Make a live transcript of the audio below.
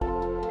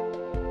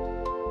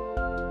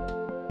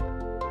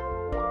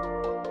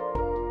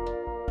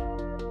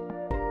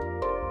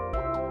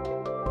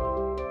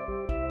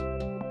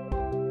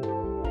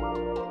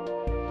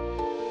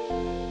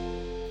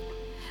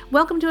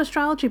Welcome to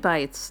Astrology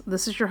Bites.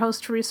 This is your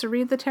host, Teresa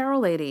Reed, the Tarot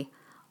Lady.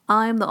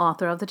 I'm the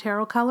author of the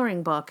Tarot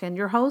Coloring Book and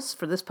your host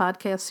for this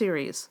podcast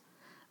series.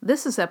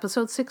 This is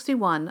episode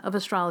 61 of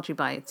Astrology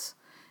Bites.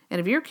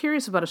 And if you're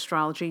curious about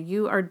astrology,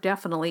 you are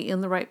definitely in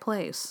the right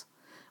place.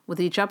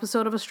 With each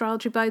episode of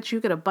Astrology Bites,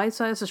 you get a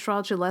bite-sized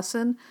astrology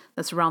lesson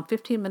that's around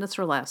 15 minutes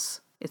or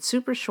less. It's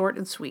super short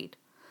and sweet.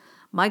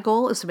 My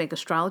goal is to make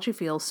astrology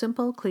feel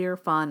simple, clear,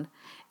 fun,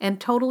 and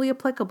totally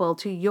applicable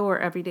to your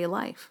everyday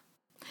life.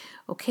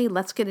 Okay,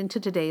 let's get into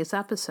today's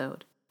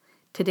episode.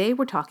 Today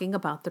we're talking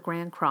about the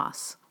Grand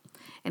Cross.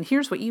 And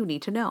here's what you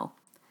need to know.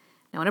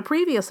 Now, in a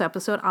previous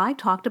episode, I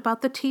talked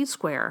about the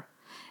T-square,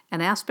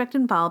 an aspect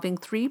involving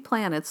three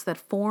planets that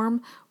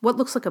form what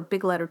looks like a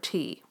big letter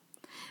T.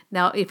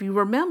 Now, if you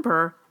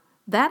remember,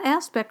 that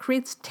aspect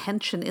creates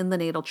tension in the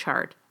natal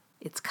chart.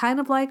 It's kind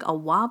of like a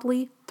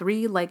wobbly,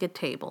 three-legged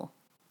table.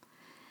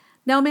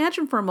 Now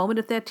imagine for a moment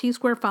if that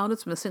T-square found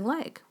its missing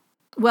leg.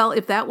 Well,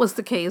 if that was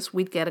the case,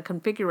 we'd get a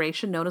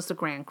configuration known as the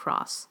Grand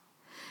Cross.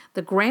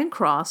 The Grand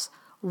Cross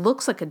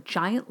looks like a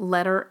giant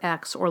letter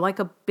X or like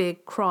a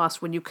big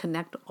cross when you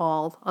connect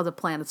all of the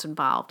planets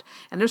involved.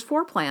 And there's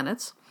 4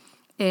 planets,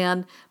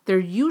 and they're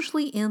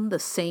usually in the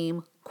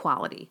same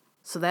quality.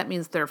 So that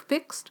means they're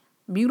fixed,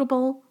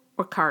 mutable,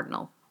 or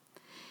cardinal.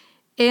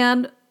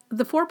 And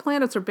the 4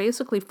 planets are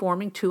basically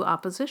forming 2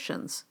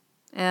 oppositions.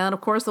 And of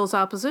course, those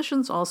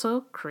oppositions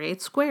also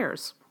create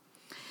squares.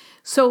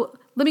 So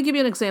let me give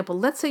you an example.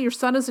 Let's say your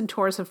sun is in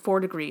Taurus at 4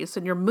 degrees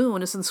and your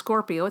moon is in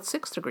Scorpio at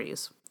 6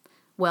 degrees.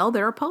 Well,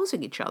 they're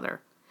opposing each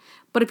other.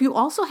 But if you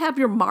also have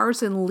your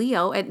Mars in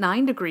Leo at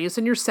 9 degrees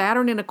and your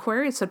Saturn in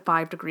Aquarius at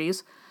 5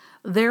 degrees,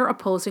 they're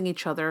opposing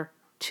each other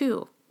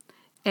too.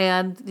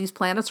 And these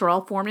planets are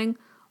all forming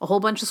a whole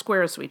bunch of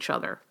squares to each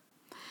other.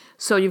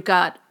 So you've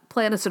got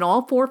planets in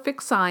all 4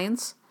 fixed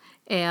signs.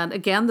 And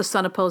again, the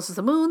sun opposes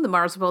the moon, the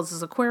Mars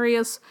opposes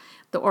Aquarius,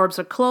 the orbs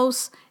are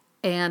close,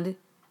 and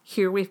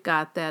here we've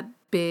got that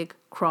big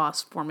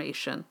cross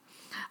formation.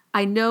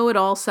 I know it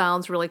all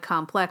sounds really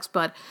complex,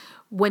 but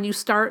when you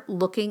start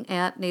looking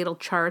at natal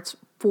charts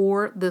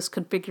for this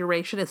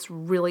configuration, it's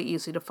really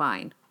easy to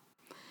find.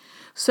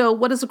 So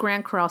what is a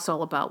Grand Cross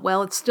all about?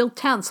 Well, it's still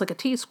tense like a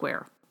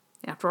T-square.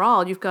 After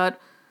all, you've got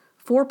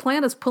 4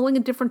 planets pulling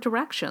in different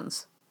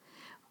directions.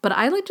 But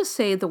I like to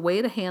say the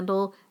way to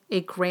handle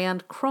a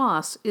Grand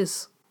Cross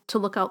is to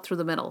look out through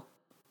the middle.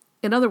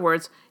 In other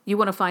words, you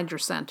want to find your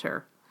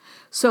center.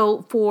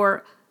 So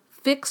for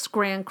fixed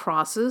Grand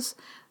Crosses,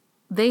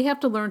 they have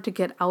to learn to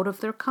get out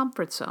of their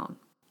comfort zone.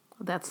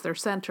 That's their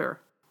center.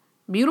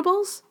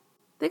 Mutables,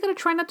 they got to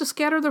try not to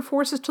scatter their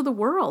forces to the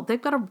world.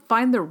 They've got to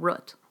find their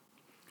root.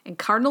 And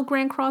Cardinal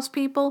Grand Cross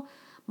people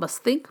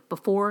must think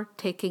before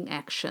taking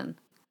action.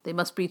 They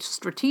must be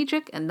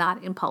strategic and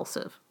not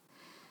impulsive.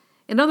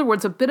 In other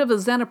words, a bit of a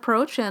Zen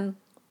approach, and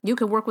you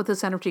can work with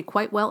this energy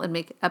quite well and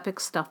make epic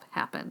stuff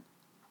happen.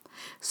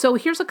 So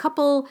here's a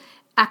couple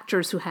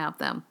actors who have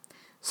them.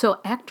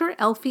 So actor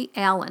Alfie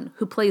Allen,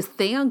 who plays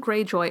Theon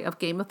Greyjoy of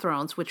Game of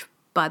Thrones, which,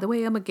 by the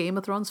way, I'm a Game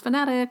of Thrones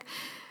fanatic.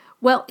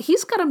 Well,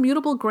 he's got a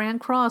mutable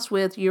Grand Cross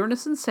with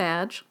Uranus in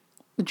Sag,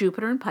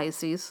 Jupiter in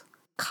Pisces,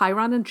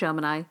 Chiron in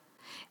Gemini,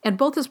 and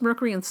both his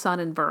Mercury and Sun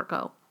in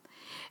Virgo.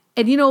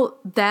 And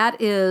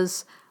that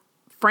is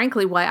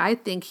frankly why I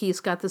think he's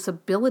got this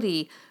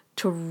ability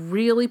to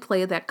really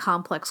play that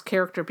complex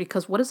character,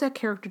 because what is that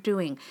character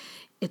doing?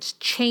 It's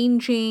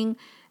changing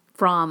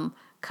from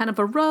kind of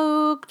a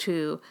rogue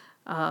to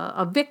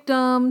a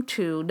victim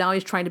to now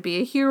he's trying to be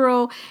a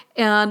hero.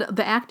 And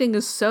the acting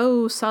is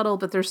so subtle,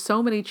 but there's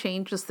so many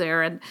changes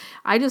there. And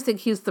I just think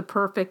he's the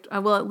perfect,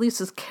 well, at least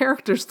his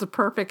character's the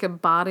perfect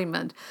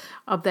embodiment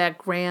of that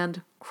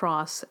Grand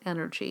Cross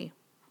energy.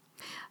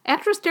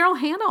 Actress Daryl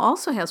Hannah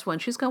also has one.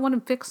 She's got one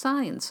in fixed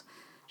signs.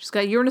 She's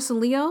got Uranus in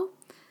Leo,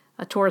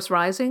 a Taurus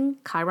rising,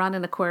 Chiron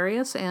in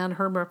Aquarius, and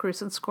her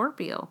Mercury's in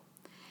Scorpio.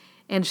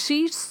 And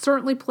she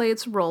certainly played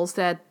some roles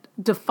that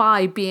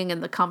defy being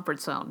in the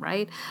comfort zone,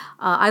 right?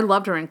 I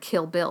loved her in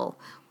Kill Bill.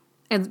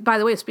 And by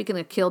the way, speaking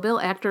of Kill Bill,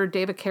 actor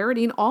David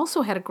Carradine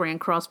also had a Grand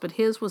Cross, but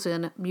his was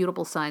in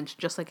mutable signs,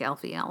 just like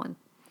Alfie Allen.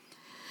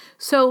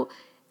 So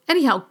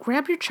anyhow,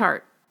 grab your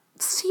chart.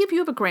 See if you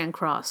have a Grand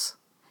Cross.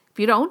 If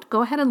you don't,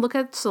 go ahead and look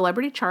at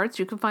celebrity charts.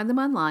 You can find them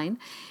online.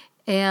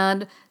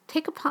 And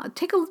take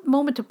a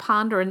moment to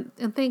ponder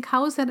and think,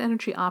 how is that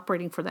energy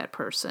operating for that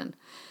person?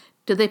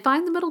 Did they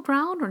find the middle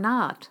ground or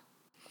not?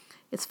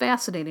 It's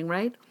fascinating,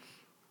 right?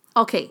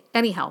 Okay,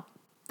 anyhow,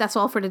 that's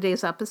all for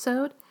today's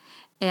episode.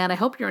 And I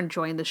hope you're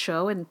enjoying the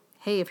show. And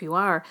hey, if you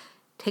are,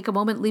 take a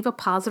moment, leave a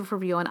positive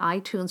review on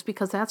iTunes,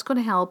 because that's going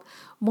to help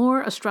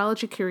more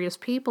astrology-curious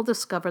people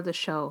discover the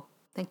show.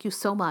 Thank you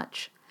so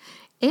much.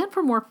 And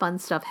for more fun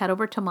stuff, head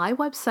over to my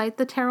website,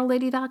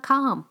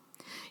 thetarotlady.com.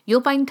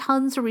 You'll find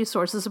tons of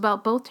resources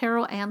about both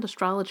tarot and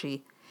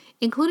astrology,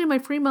 including my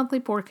free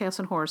monthly forecasts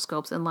and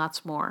horoscopes and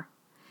lots more.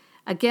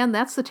 Again,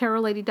 that's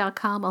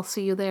thetarotlady.com. I'll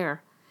see you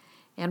there.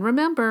 And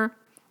remember,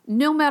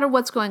 no matter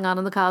what's going on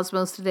in the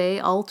cosmos today,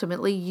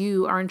 ultimately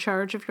you are in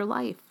charge of your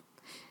life.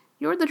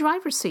 You're in the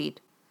driver's seat.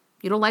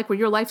 You don't like where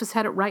your life is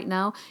headed right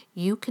now?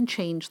 You can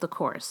change the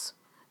course.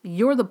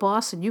 You're the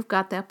boss and you've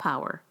got that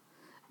power.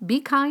 Be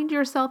kind to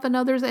yourself and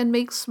others and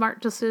make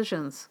smart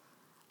decisions.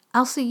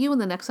 I'll see you in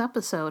the next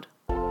episode.